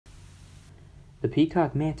The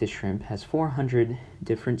Peacock Mantis Shrimp has 400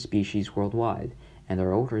 different species worldwide and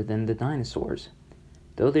are older than the dinosaurs.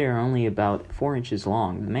 Though they are only about 4 inches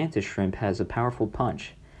long, the mantis shrimp has a powerful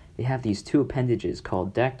punch. They have these two appendages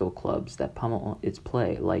called dactyl clubs that pummel its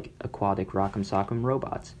prey like aquatic rock'em sock'em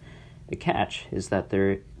robots. The catch is that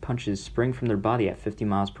their punches spring from their body at 50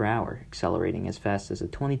 miles per hour, accelerating as fast as a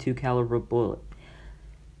 22-caliber bullet.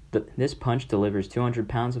 This punch delivers 200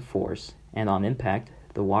 pounds of force, and on impact,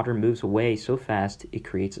 the water moves away so fast it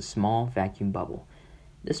creates a small vacuum bubble.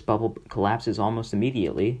 This bubble collapses almost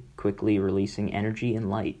immediately, quickly releasing energy and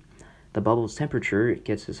light. The bubble's temperature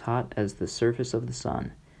gets as hot as the surface of the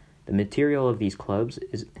sun. The material of these clubs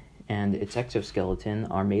and its exoskeleton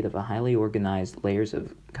are made of highly organized layers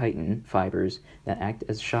of chitin fibers that act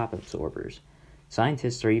as shock absorbers.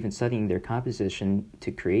 Scientists are even studying their composition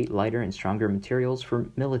to create lighter and stronger materials for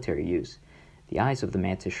military use. The eyes of the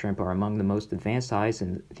mantis shrimp are among the most advanced eyes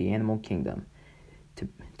in the animal kingdom.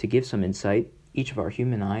 To give some insight, each of our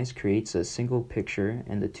human eyes creates a single picture,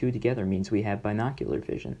 and the two together means we have binocular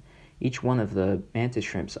vision. Each one of the mantis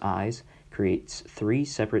shrimp's eyes creates 3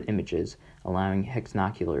 separate images, allowing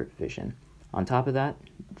hexanocular vision. On top of that,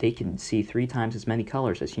 they can see 3 times as many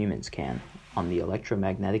colors as humans can on the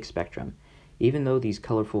electromagnetic spectrum. Even though these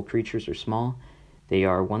colorful creatures are small, they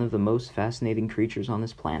are one of the most fascinating creatures on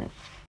this planet.